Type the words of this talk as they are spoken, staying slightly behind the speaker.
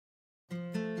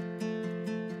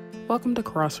Welcome to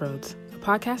Crossroads, a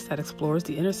podcast that explores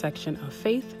the intersection of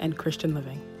faith and Christian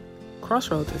living.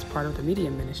 Crossroads is part of the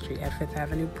media ministry at Fifth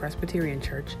Avenue Presbyterian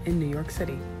Church in New York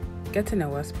City. Get to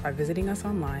know us by visiting us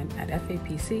online at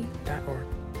fapc.org.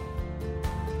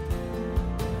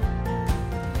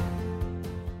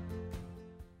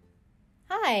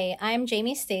 Hi, I'm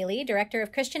Jamie Staley, Director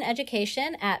of Christian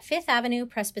Education at Fifth Avenue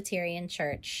Presbyterian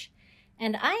Church.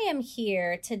 And I am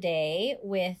here today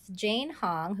with Jane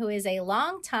Hong, who is a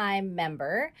longtime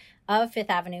member of Fifth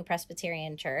Avenue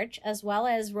Presbyterian Church, as well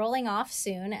as rolling off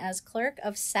soon as Clerk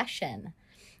of Session.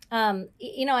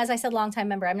 As I said, longtime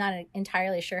member, I'm not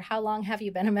entirely sure. How long have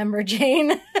you been a member,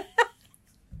 Jane?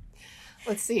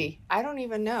 Let's see. I don't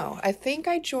even know. I think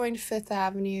I joined Fifth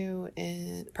Avenue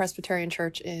in Presbyterian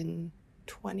Church in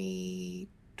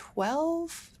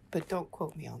 2012, but don't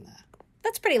quote me on that.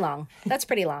 That's pretty long.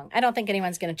 I don't think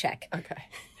anyone's going to check. Okay.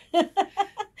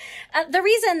 The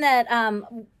reason that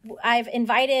I've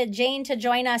invited Jane to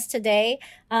join us today,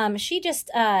 she just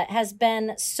has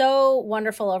been so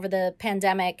wonderful over the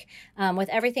pandemic with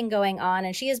everything going on.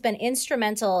 And she has been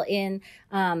instrumental in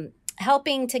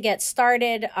helping to get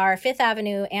started our Fifth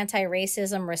Avenue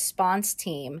Anti-Racism Response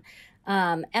Team.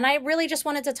 And I really just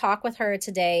wanted to talk with her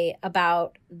today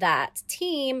about that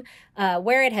team,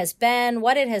 where it has been,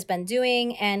 what it has been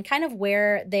doing, and kind of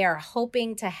where they are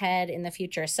hoping to head in the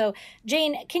future. So,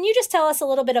 Jane, can you just tell us a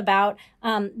little bit about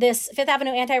this Fifth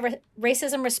Avenue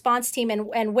Anti-Racism Response Team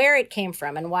and where it came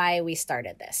from and why we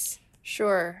started this?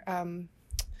 Sure.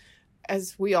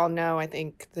 As we all know, I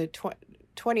think the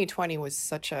 2020 was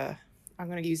such a, I'm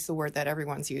going to use the word that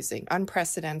everyone's using,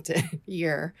 unprecedented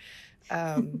year.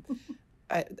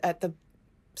 At the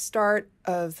start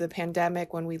of the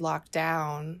pandemic, when we locked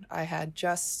down, I had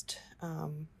just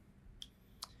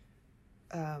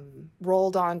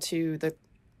rolled onto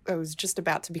I was just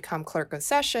about to become clerk of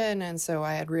session. And so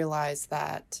I had realized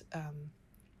that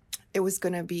it was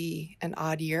going to be an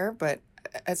odd year. But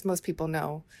as most people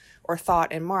know or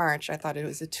thought in March, I thought it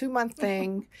was a 2-month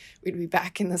thing. We'd be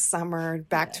back in the summer,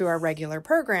 back to our regular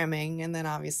programming. And then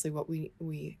obviously what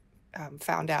we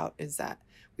found out is that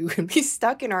we would be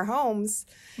stuck in our homes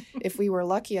if we were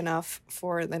lucky enough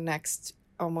for the next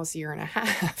almost year and a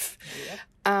half.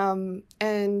 Yep.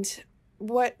 And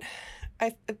what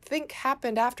I think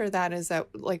happened after that is that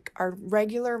like our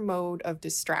regular mode of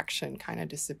distraction kind of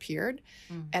disappeared.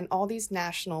 And all these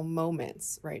national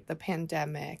moments, right? The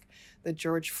pandemic, the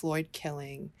George Floyd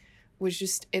killing was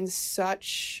just in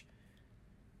such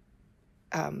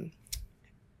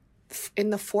in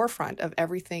the forefront of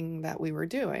everything that we were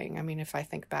doing. I mean, if I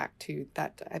think back to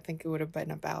that, I think it would have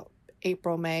been about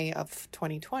April, May of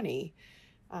 2020.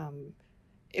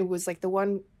 It was like the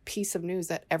one piece of news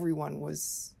that everyone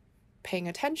was paying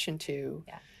attention to.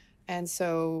 Yeah. And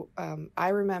so I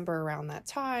remember around that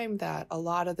time that a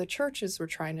lot of the churches were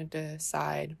trying to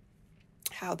decide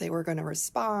how they were going to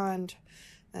respond.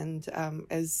 And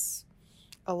as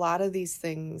a lot of these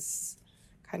things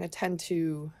kind of tend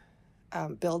to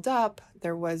build up,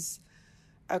 there was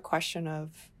a question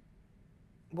of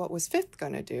what was Fifth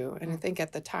going to do. And I think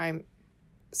at the time,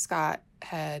 Scott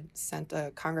had sent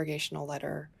a congregational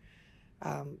letter.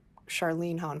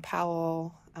 Charlene Hahn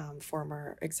Powell,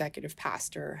 former executive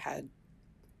pastor, had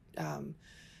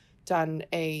done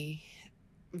a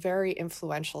very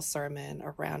influential sermon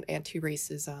around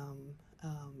anti-racism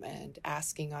and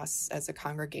asking us as a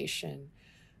congregation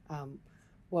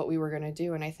what we were going to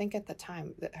do. And I think at the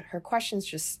time that her questions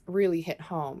just really hit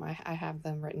home. I have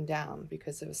them written down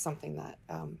because it was something that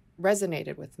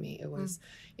resonated with me. It was,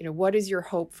 what is your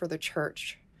hope for the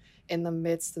church in the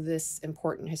midst of this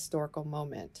important historical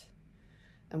moment?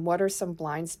 And what are some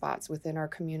blind spots within our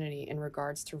community in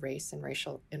regards to race and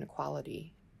racial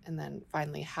inequality? And then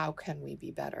finally, how can we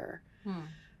be better?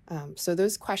 So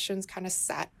those questions kind of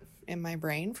sat in my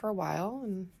brain for a while.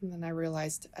 And then I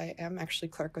realized I am actually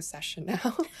clerk of session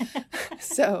now.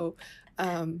 So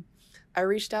I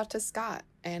reached out to Scott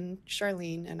and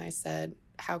Charlene and I said,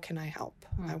 how can I help?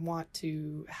 I want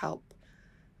to help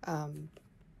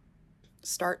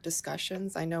start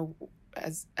discussions. I know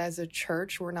as a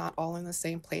church, we're not all in the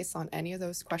same place on any of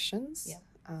those questions.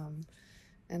 Yeah.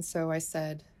 And so I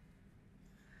said,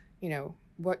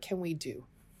 what can we do?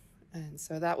 And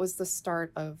so that was the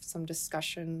start of some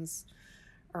discussions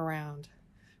around,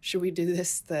 should we do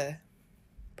this the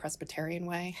Presbyterian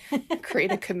way?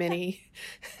 Create a committee,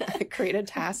 create a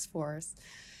task force.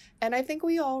 And I think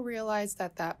we all realized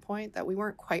at that point that we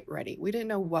weren't quite ready. We didn't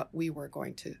know what we were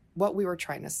trying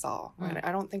to solve. Right?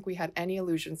 I don't think we had any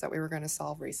illusions that we were going to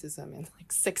solve racism in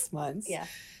like 6 months. Yeah.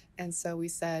 And so we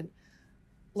said,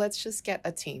 let's just get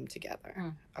a team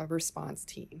together, a response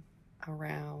team.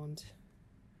 around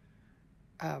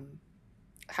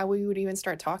how we would even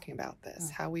start talking about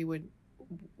this,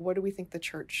 what do we think the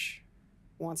church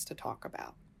wants to talk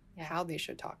about, how they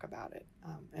should talk about it.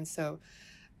 And so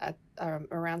at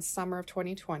around summer of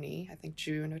 2020, I think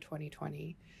June of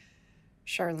 2020,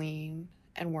 Charlene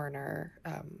and Werner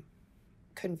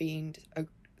convened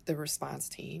the response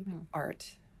team,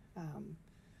 ART,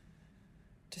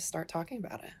 to start talking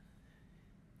about it.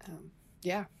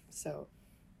 So.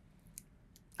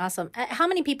 Awesome. How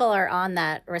many people are on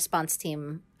that response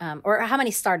team, or how many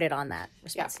started on that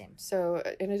response team? So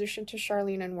in addition to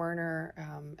Charlene and Werner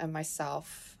and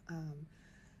myself,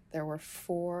 there were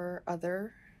 4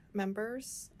 other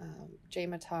members, Jay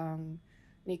Matong,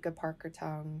 Nika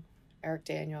Parker-Tong, Eric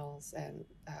Daniels, and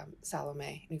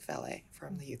Salome Nufele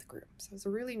from the youth group. So it was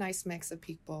a really nice mix of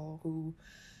people who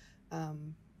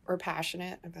were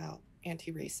passionate about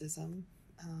anti-racism,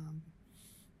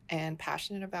 and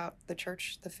passionate about the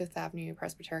church, the Fifth Avenue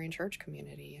Presbyterian Church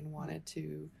community, and wanted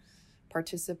to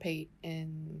participate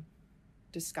in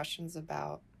discussions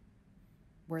about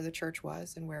where the church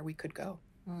was and where we could go.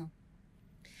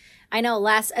 I know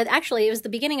actually, it was the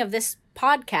beginning of this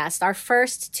podcast, our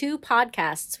first 2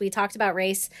 podcasts. We talked about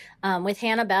race with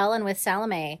Hannah Bell and with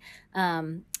Salome,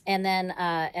 and then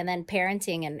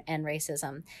parenting and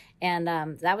racism. And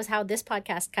that was how this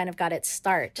podcast kind of got its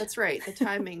start. That's right. The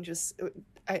timing just...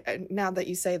 now that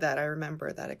you say that, I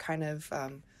remember that it kind of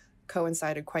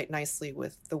coincided quite nicely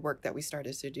with the work that we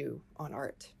started to do on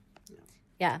ART.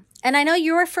 Yeah. And I know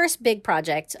your first big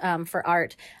project for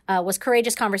ART was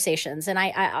Courageous Conversations. And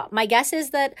I my guess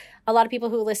is that a lot of people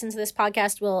who listen to this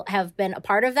podcast will have been a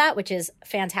part of that, which is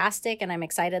fantastic. And I'm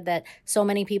excited that so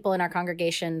many people in our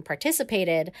congregation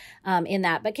participated in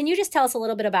that. But can you just tell us a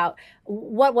little bit about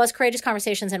what was Courageous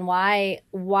Conversations and why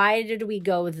did we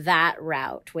go that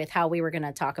route with how we were going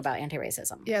to talk about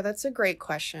anti-racism? Yeah, that's a great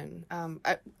question.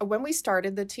 When we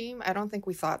started the team, I don't think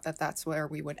we thought that that's where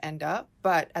we would end up.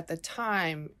 But at the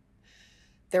time,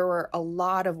 there were a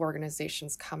lot of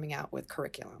organizations coming out with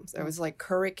curriculums. It was like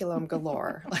curriculum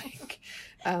galore, like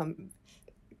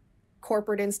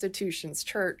corporate institutions,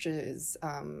 churches,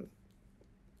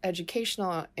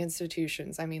 educational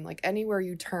institutions. I mean, like anywhere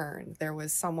you turn, there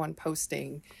was someone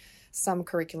posting some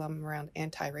curriculum around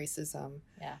anti-racism.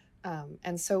 Yeah.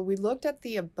 And so we looked at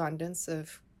the abundance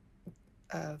of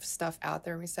stuff out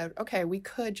there and we said, okay, we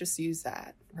could just use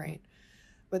that, right?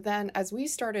 But then as we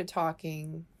started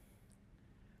talking,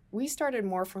 we started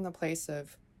more from the place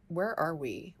of where are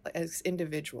we as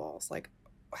individuals? Like,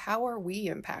 how are we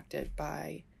impacted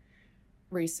by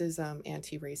racism,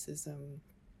 anti-racism,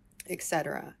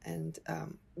 etc.? And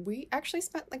we actually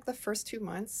spent like the first 2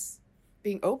 months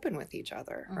being open with each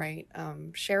other, right?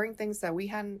 Sharing things that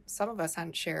some of us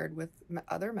hadn't shared with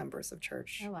other members of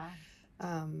church. Oh, wow.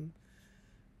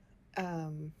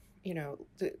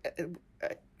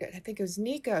 I think it was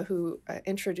Nika who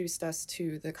introduced us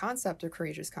to the concept of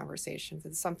Courageous Conversations.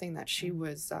 It's something that she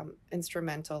was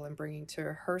instrumental in bringing to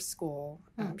her school.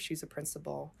 She's a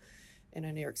principal in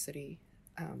a New York City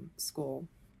school,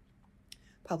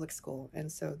 public school.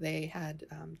 And so they had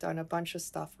done a bunch of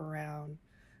stuff around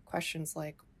questions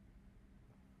like,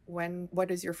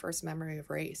 what is your first memory of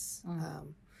race?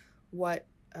 What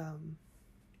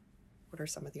are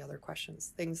some of the other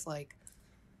questions? Things like,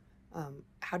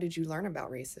 how did you learn about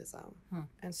racism?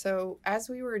 And so as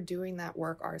we were doing that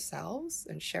work ourselves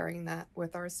and sharing that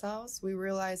with ourselves, we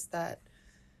realized that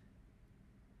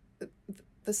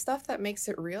the stuff that makes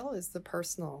it real is the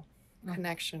personal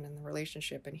connection and the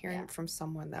relationship and hearing it from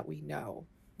someone that we know.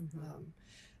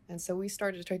 And so we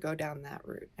started to go down that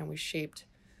route, and we shaped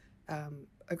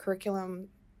a curriculum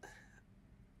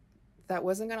that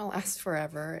wasn't going to last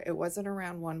forever. It wasn't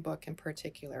around one book in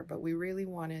particular, but we really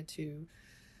wanted to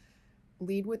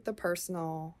lead with the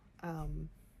personal,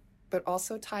 but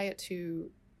also tie it to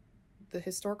the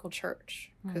historical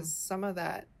church, because some of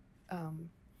that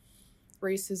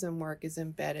racism work is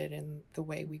embedded in the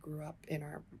way we grew up in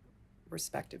our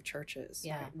respective churches.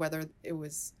 Yeah. Right? Whether it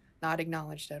was not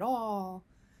acknowledged at all,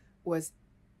 was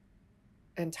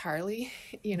entirely,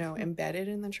 embedded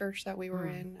in the church that we were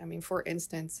in. I mean, for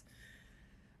instance,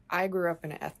 I grew up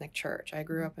in an ethnic church. I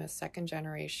grew up in a second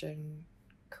generation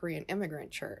Korean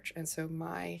immigrant church. And so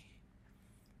my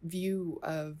view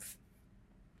of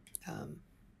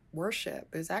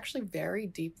worship is actually very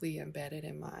deeply embedded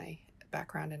in my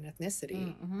background and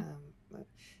ethnicity.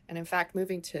 And in fact,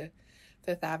 moving to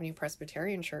Fifth Avenue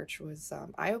Presbyterian Church was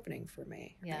eye-opening for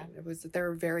me. Yeah. Right? There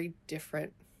were very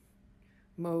different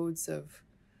modes of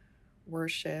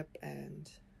worship and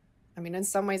I mean, in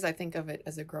some ways I think of it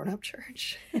as a grown-up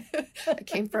church. I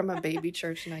came from a baby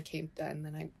church and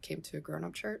then I came to a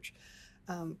grown-up church.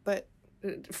 But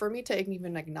for me to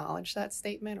even acknowledge that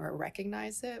statement or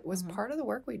recognize it was part of the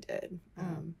work we did.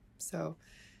 So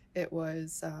it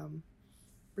was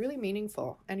really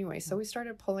meaningful. Anyway, so we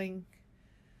started pulling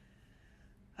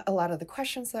a lot of the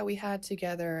questions that we had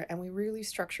together, and we really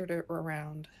structured it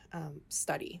around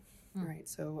study, right?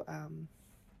 So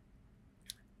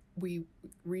we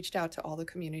reached out to all the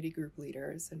community group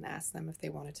leaders and asked them if they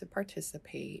wanted to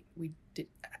participate. We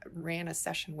ran a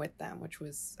session with them, which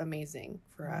was amazing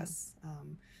for us.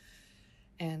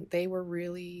 And they were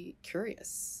really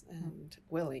curious and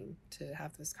willing to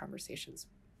have those conversations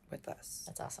with us.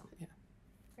 That's awesome. Yeah.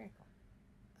 Very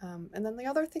cool. And then the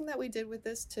other thing that we did with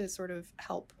this to sort of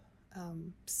help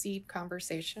seed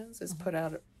conversations is put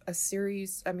out a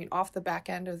series. I mean, off the back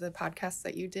end of the podcast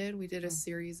that you did, we did a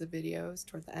series of videos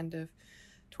toward the end of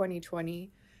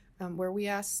 2020 where we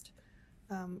asked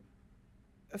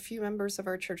a few members of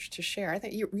our church to share. I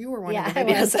think you were one of the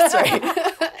videos. That's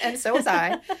right. And so was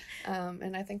I.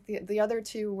 And I think the other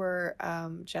two were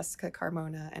Jessica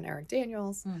Carmona and Eric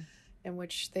Daniels, in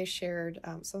which they shared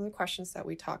some of the questions that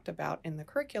we talked about in the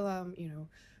curriculum. You know,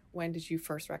 when did you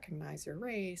first recognize your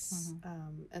race?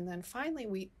 And then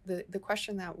finally, the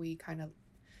question that we kind of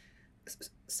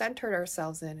centered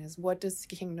ourselves in is, what does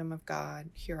the kingdom of God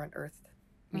here on earth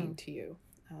mean to you?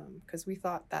 Because we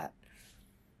thought that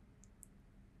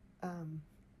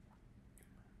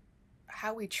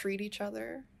how we treat each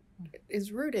other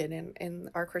is rooted in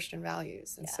our Christian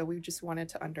values. And so we just wanted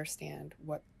to understand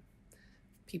what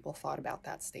people thought about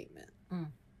that statement.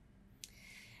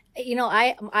 You know,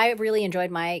 I really enjoyed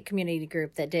my community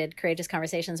group that did Courageous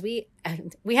Conversations. We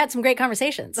had some great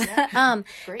conversations.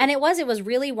 Great. And it was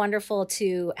really wonderful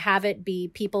to have it be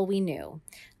people we knew.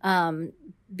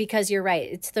 Because you're right,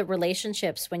 it's the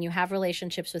relationships. When you have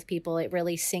relationships with people, it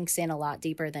really sinks in a lot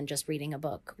deeper than just reading a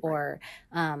book or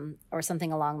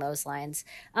something along those lines.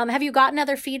 Have you gotten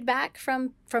other feedback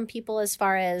from people as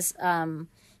far as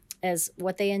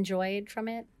what they enjoyed from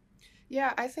it?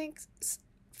 Yeah, I think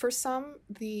for some,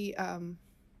 we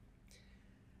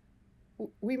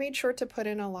made sure to put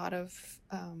in a lot of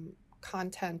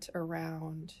content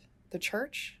around the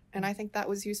church, and I think that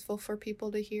was useful for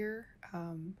people to hear.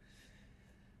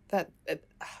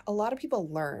 A lot of people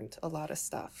learned a lot of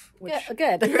stuff. Which,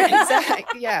 good.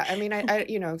 Exactly. Yeah. I mean, I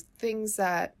things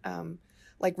that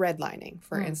like redlining,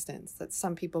 for instance, that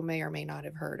some people may or may not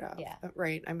have heard of. Yeah.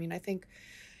 Right. I mean, I think,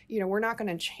 we're not going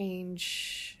to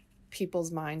change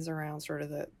people's minds around sort of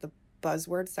the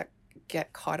buzzwords that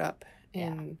get caught up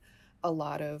in a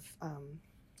lot of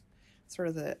sort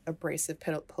of the abrasive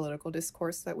political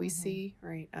discourse that we see.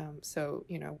 Right. So,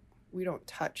 we don't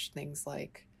touch things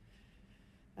like,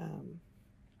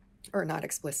 or not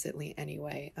explicitly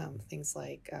anyway, things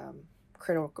like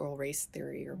critical race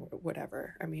theory or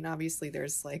whatever. I mean, obviously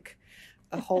there's like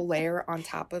a whole layer on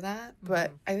top of that,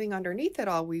 but I think underneath it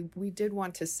all, we did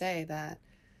want to say that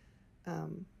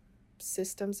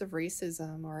systems of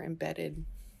racism are embedded,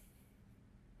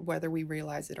 whether we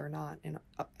realize it or not, in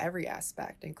every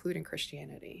aspect, including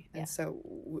Christianity. And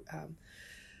so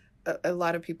a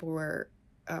lot of people were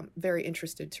very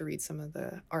interested to read some of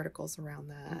the articles around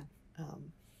that,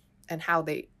 and how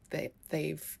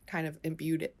they've kind of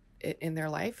imbued it in their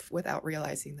life without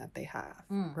realizing that they have,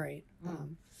 right?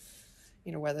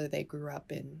 Whether they grew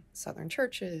up in Southern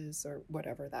churches or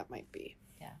whatever that might be.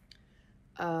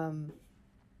 Yeah.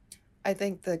 I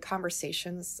think the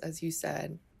conversations, as you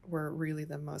said, were really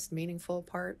the most meaningful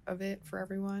part of it for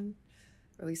everyone,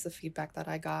 or at least the feedback that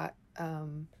I got.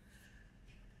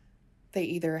 They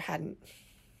either hadn't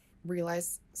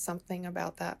realized something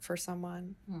about that for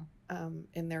someone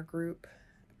in their group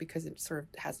because it sort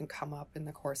of hasn't come up in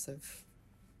the course of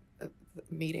the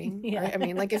meeting. Yeah. Right? I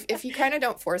mean, like if you kind of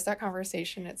don't force that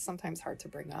conversation, it's sometimes hard to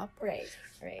bring up. Right.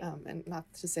 And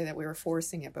not to say that we were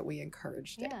forcing it, but we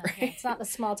encouraged it. Right? It's not the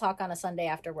small talk on a Sunday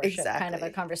after worship kind of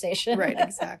a conversation. Right,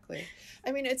 exactly.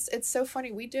 I mean, it's so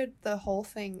funny. We did the whole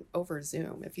thing over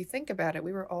Zoom. If you think about it,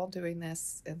 we were all doing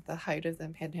this at the height of the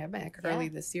pandemic early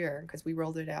this year, because we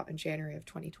rolled it out in January of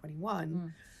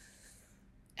 2021.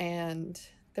 And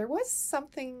there was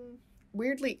something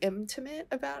weirdly intimate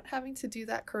about having to do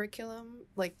that curriculum,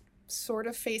 like sort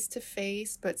of face to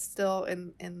face, but still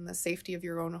in the safety of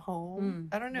your own home.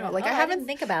 I don't know. I didn't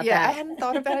think about that. Yeah, I hadn't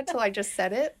thought about it till I just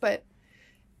said it, but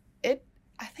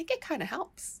I think it kind of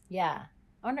helps. Yeah.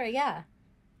 I wonder. Yeah.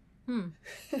 I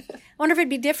wonder if it'd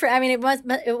be different. I mean,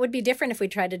 it would be different if we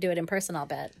tried to do it in person, I'll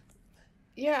bet.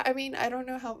 Yeah, I mean, I don't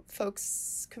know how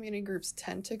folks, community groups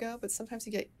tend to go, but sometimes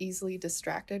you get easily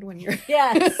distracted when you're...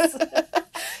 Yes.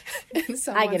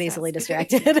 And I get easily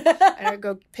distracted. I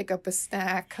go pick up a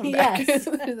snack, come back Yes.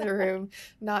 into the room,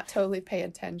 not totally pay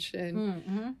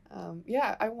attention. Mm-hmm.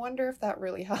 Yeah, I wonder if that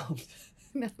really helped.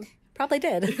 Probably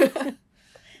did.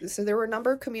 So there were a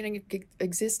number of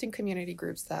existing community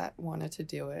groups that wanted to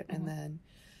do it. Mm-hmm. And then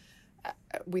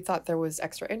we thought there was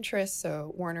extra interest.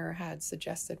 So Warner had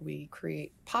suggested we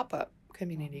create pop-up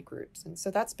community groups. And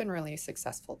so that's been really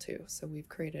successful too. So we've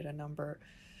created a number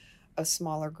of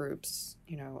smaller groups,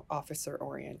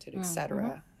 officer-oriented, et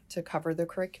cetera, to cover the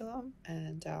curriculum.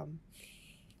 And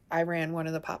I ran one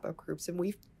of the pop-up groups, and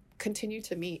we've continued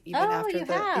to meet even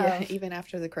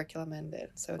after the curriculum ended.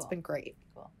 So it's been great.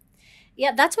 Cool.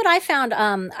 Yeah, that's what I found.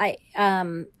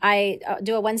 I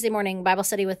do a Wednesday morning Bible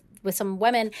study with some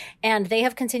women, and they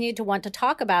have continued to want to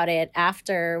talk about it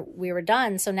after we were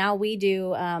done. So now we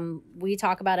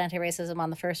talk about anti-racism on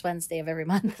the first Wednesday of every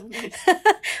month.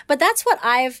 But that's what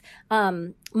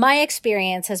my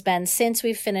experience has been since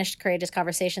we've finished Courageous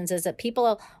Conversations, is that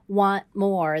people want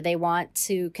more. They want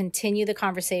to continue the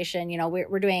conversation.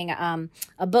 We're doing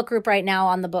a book group right now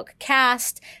on the book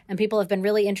Cast, and people have been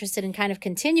really interested in kind of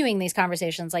continuing these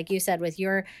conversations, like you said, with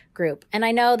your group. And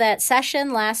I know that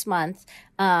Session last month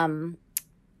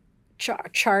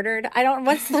chartered. I don't.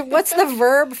 What's the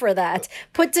verb for that?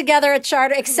 Put together a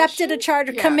charter, accepted a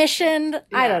charter, commissioned.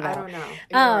 Yeah, I don't know. I don't know.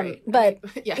 Right. But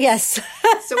yes.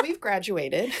 So we've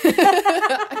graduated.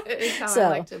 Is how I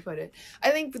like to put it. I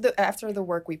think after the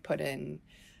work we put in,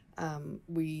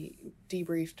 we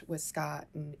debriefed with Scott,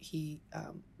 and he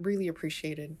really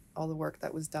appreciated all the work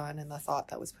that was done and the thought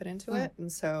that was put into it.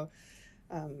 And so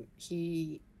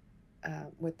he,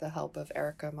 with the help of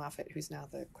Erica Moffett, who's now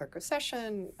the clerk of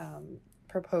session,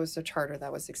 proposed a charter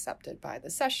that was accepted by the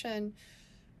session,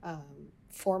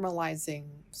 formalizing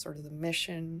sort of the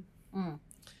mission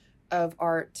of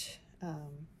ART,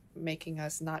 making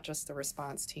us not just the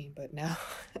response team, but now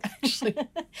actually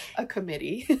a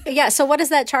committee. Yeah. So what does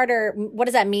that charter, what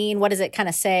does that mean? What does it kind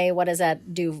of say? What does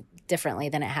that do differently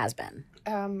than it has been?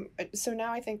 So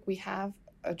now I think we have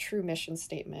a true mission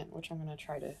statement, which I'm going to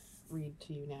try to read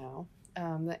to you now.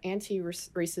 The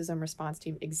anti-racism response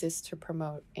team exists to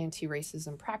promote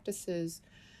anti-racism practices,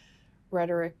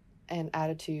 rhetoric, and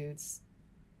attitudes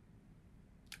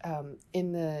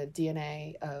in the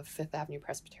DNA of Fifth Avenue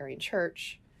Presbyterian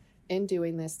Church. In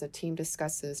doing this, the team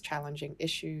discusses challenging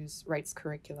issues, writes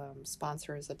curriculum,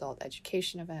 sponsors adult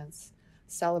education events,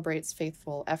 celebrates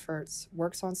faithful efforts,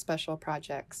 works on special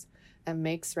projects, and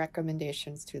makes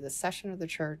recommendations to the session of the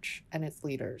church and its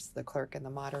leaders, the clerk and the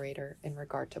moderator, in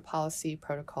regard to policy,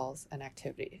 protocols, and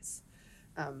activities.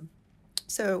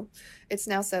 So it's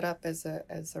now set up as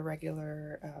a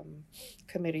regular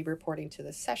committee reporting to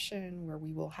the session, where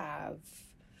we will have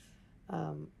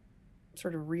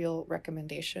sort of real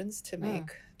recommendations to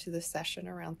make to the session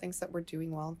around things that we're doing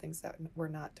well and things that we're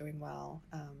not doing well.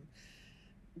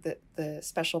 The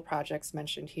special projects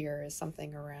mentioned here is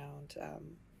something around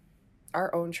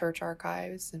our own church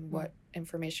archives and what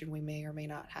information we may or may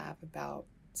not have about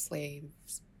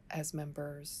slaves as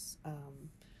members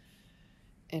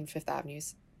in Fifth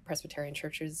Avenue's Presbyterian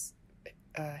Church's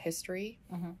history.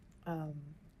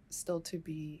 Still to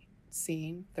be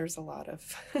seen. There's a lot of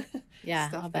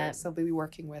stuff there. So we'll be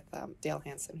working with Dale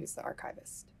Hansen, who's the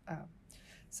archivist.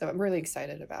 So I'm really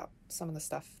excited about some of the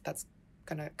stuff that's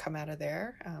going to come out of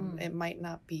there. It might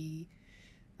not be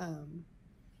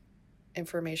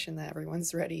information that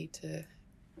everyone's ready to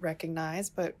recognize,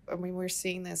 but I mean, we're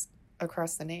seeing this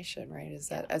across the nation, right? Is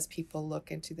that as people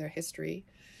look into their history,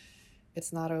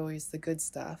 it's not always the good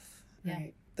stuff,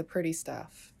 right? The pretty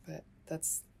stuff, but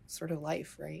that's sort of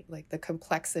life, right? Like the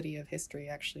complexity of history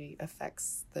actually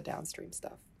affects the downstream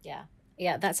stuff.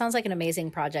 Yeah, that sounds like an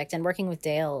amazing project, and working with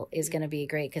Dale is going to be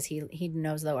great because he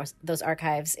knows those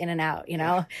archives in and out,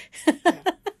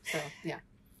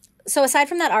 So aside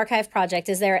from that archive project,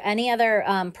 is there any other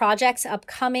projects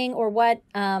upcoming, or what?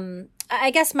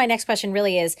 I guess my next question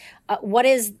really is, what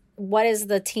is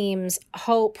the team's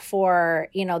hope for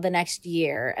the next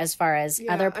year as far as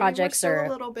other projects? We're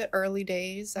still a little bit early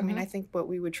days. I mean, I think what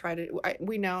we would try to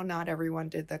we know not everyone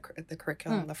did the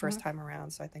curriculum the first time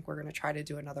around, so I think we're going to try to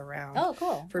do another round. Oh,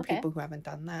 cool. For people who haven't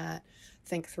done that,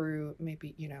 think through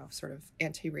maybe sort of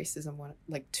anti-racism one,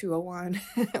 like 201.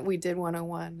 We did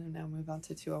 101 and now move on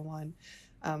to 201.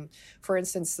 For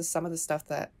instance, some of the stuff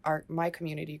that my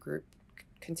community group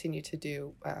continued to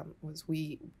do was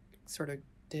we sort of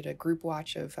did a group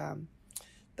watch of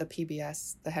the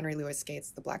PBS, the Henry Louis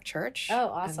Gates, the Black Church. Oh,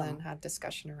 awesome. And then had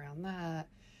discussion around that.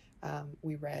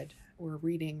 We're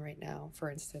reading right now, for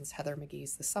instance, Heather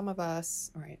McGhee's The Sum of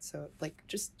Us. All right. So like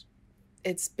just,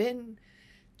 it's been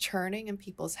churning in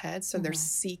people's heads. So they're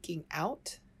seeking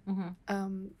out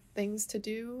things to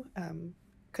do.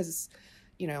 Because,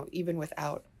 you know, even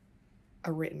without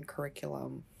a written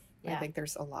curriculum, I think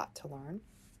there's a lot to learn.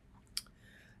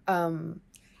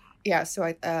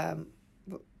 So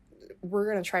we're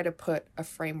going to try to put a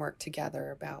framework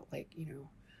together about, like, you know,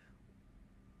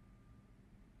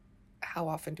 how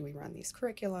often do we run these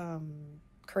curricula,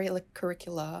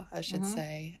 I should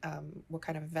say. What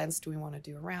kind of events do we want to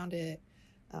do around it?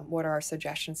 What are our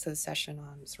suggestions to the session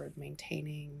on sort of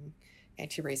maintaining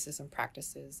anti-racism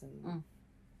practices, and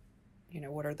you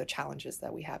know, what are the challenges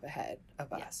that we have ahead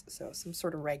of us? So some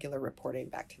sort of regular reporting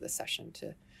back to the session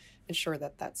to ensure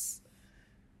that that's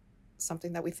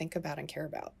something that we think about and care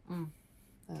about.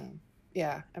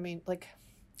 I mean, like,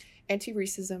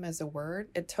 anti-racism as a word,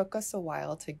 it took us a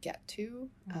while to get to,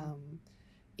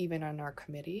 even on our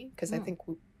committee, because I think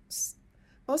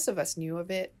most of us knew of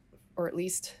it, or at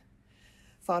least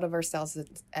thought of ourselves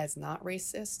as not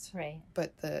racist. Right.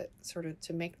 But the sort of,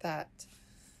 to make that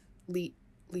leap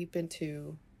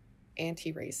into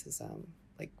anti-racism,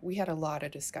 like, we had a lot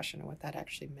of discussion on what that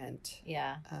actually meant.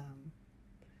 Yeah.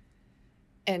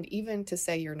 And even to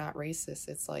say you're not racist,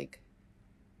 it's like,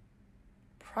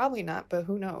 probably not, but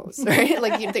who knows, right?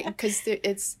 Like, because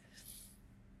it's,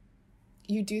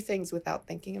 you do things without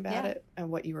thinking about it and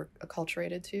what you were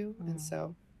acculturated to. And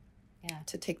so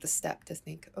to take the step to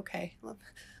think, okay,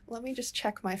 let me just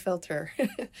check my filter.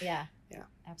 Yeah,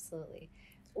 absolutely.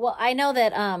 Well, I know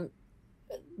that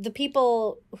the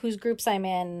people whose groups I'm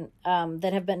in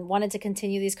that have been wanted to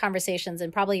continue these conversations,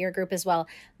 and probably your group as well,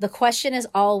 the question is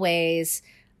always,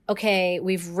 okay,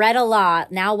 we've read a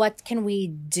lot. Now what can we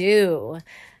do?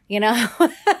 You know,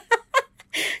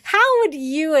 how would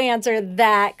you answer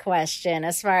that question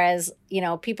as far as, you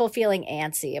know, people feeling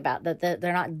antsy about that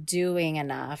they're not doing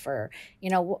enough, or, you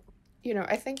know,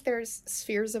 I think there's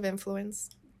spheres of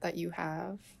influence that you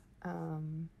have.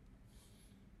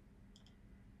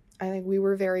 I think we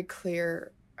were very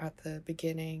clear at the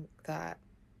beginning that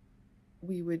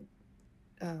we would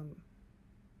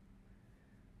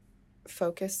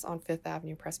focus on Fifth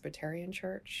Avenue Presbyterian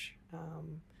Church,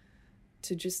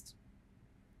 to just,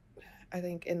 I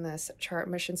think in this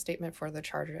mission statement for the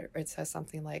charter, it says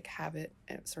something like, have it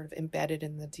sort of embedded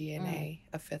in the DNA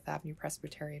of Fifth Avenue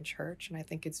Presbyterian Church. And I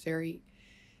think it's very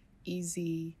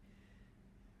easy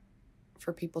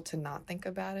for people to not think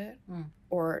about it,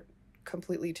 or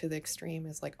completely to the extreme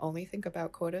is like only think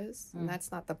about quotas. And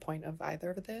that's not the point of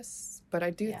either of this. But I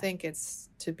do think it's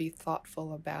to be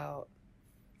thoughtful about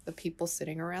the people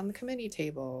sitting around the committee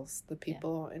tables, the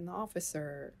people in the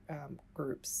officer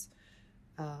groups,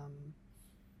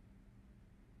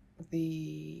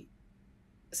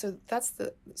 so that's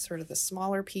the sort of the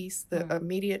smaller piece. The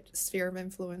immediate sphere of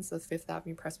influence of Fifth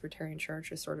Avenue Presbyterian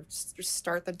Church is sort of just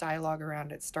start the dialogue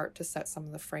around it, start to set some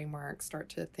of the framework, start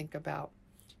to think about,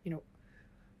 you know,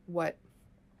 what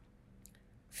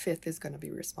Fifth is going to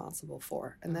be responsible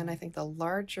for. And then I think the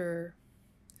larger,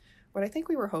 what I think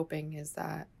we were hoping is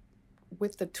that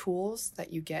with the tools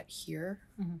that you get here,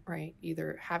 right,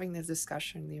 either having the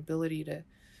discussion, the ability to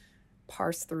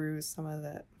parse through some of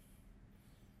the,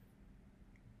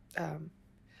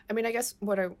 I mean, I guess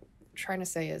what I'm trying to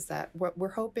say is that what we're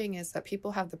hoping is that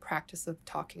people have the practice of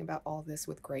talking about all this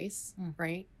with grace,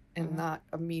 right, and not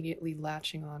immediately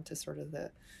latching on to sort of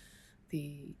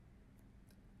the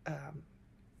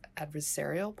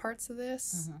adversarial parts of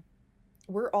this.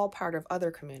 We're all part of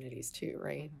other communities too,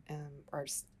 right? Our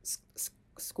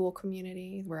school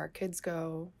community, where our kids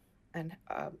go, and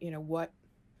you know, what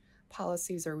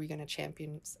policies are we going to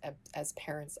champion as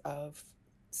parents of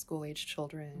school-age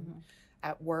children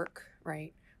at work,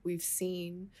 right? We've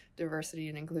seen diversity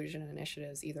and inclusion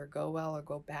initiatives either go well or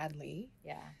go badly.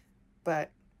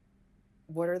 But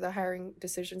what are the hiring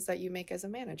decisions that you make as a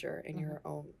manager in your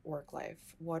own work life?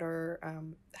 What are,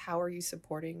 how are you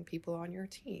supporting people on your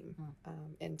team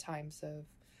in times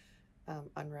of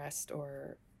unrest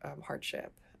or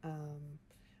hardship? I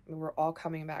mean, we're all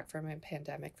coming back from a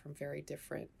pandemic from very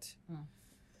different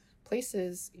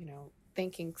places, you know,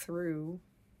 thinking through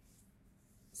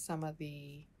some of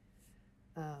the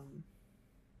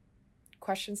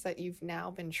questions that you've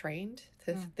now been trained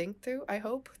to think through, I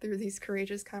hope, through these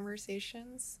courageous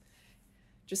conversations.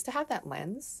 Just to have that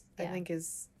lens, I think,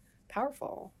 is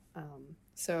powerful.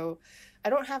 So I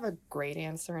don't have a great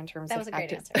answer in terms of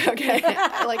great answer. Okay.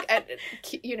 Like,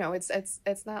 you know, it's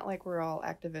not like we're all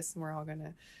activists and we're all going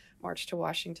to march to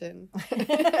Washington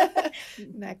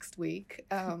next week.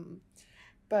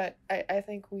 But I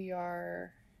think we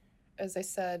are, as I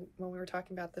said, when we were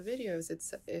talking about the videos,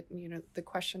 the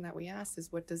question that we asked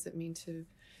is, what does it mean to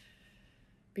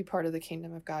be part of the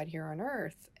kingdom of God here on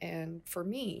earth? And for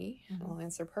me, I'll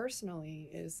answer personally,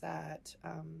 is that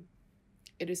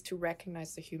it is to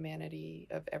recognize the humanity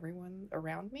of everyone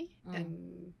around me.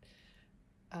 And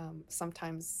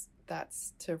sometimes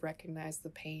that's to recognize the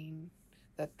pain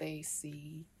that they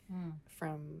see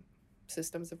from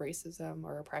systems of racism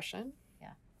or oppression.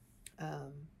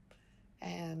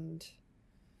 And,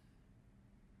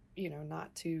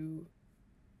 not to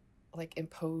like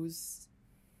impose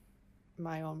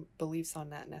my own beliefs on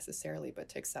that necessarily, but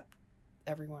to accept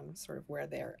everyone sort of where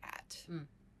they're at.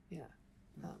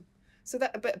 So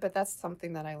that, but that's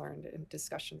something that I learned in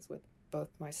discussions with both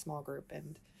my small group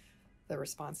and the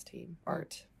response team,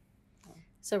 Art.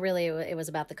 So really it was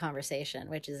about the conversation,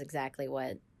 which is exactly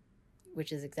what,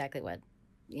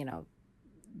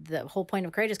 the whole point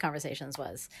of Courageous Conversations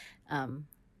was,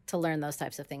 to learn those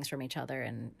types of things from each other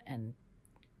and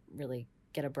really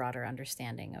get a broader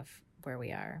understanding of where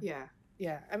we are.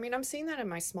 Yeah. I mean, I'm seeing that in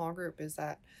my small group, is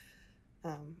that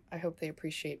I hope they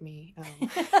appreciate me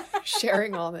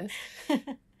sharing all this,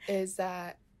 is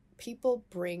that people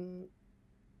bring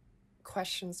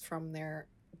questions from their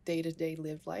day-to-day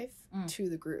lived life to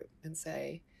the group and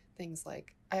say things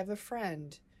like, I have a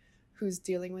friend who's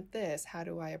dealing with this. How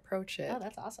do I approach it? Oh,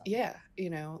 that's awesome. Yeah.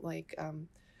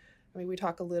 We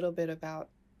talk a little bit about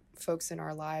folks in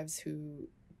our lives who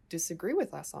disagree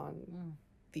with us on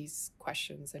these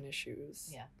questions and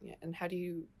issues. Yeah. And how do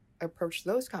you approach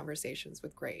those conversations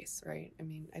with grace, right? I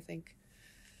mean, I think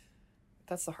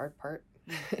that's the hard part.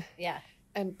 Yeah.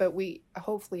 But we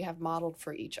hopefully have modeled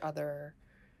for each other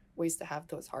ways to have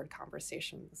those hard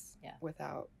conversations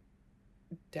without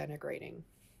denigrating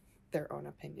their own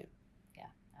opinion. Yeah,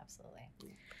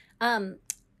 absolutely.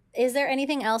 Is there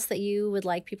anything else that you would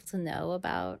like people to know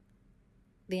about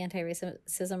the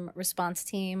anti-racism response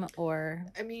team? Or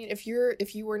I mean, if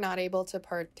you were not able to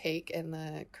partake in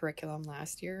the curriculum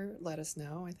last year, let us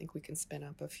know. I think we can spin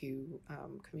up a few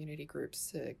community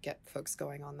groups to get folks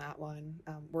going on that one.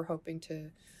 We're hoping to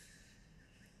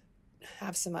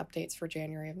have some updates for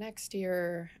January of next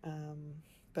year.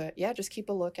 But yeah, just keep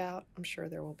a lookout. I'm sure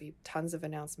there will be tons of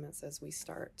announcements as we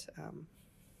start.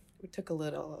 We took a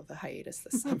little of a hiatus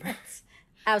this summer.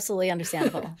 Absolutely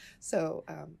understandable. So,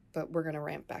 but we're going to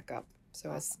ramp back up.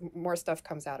 So as more stuff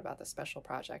comes out about the special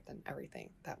project and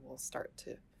everything, that will start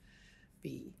to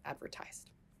be advertised.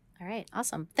 All right.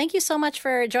 Awesome. Thank you so much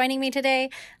for joining me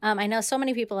today. I know so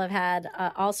many people have had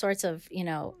all sorts of,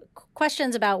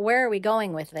 questions about where are we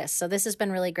going with this. So this has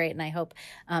been really great. And I hope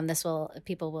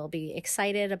people will be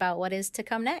excited about what is to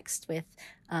come next with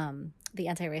the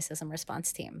anti-racism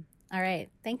response team. All right.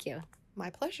 Thank you. My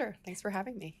pleasure. Thanks for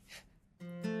having me.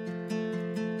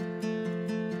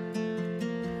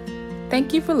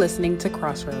 Thank you for listening to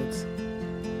Crossroads.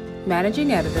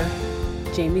 Managing editor,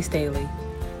 Jamie Staley,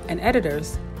 and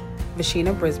editors,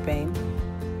 Vashina Brisbane,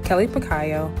 Kelly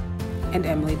Picayo, and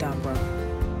Emily Dombrow.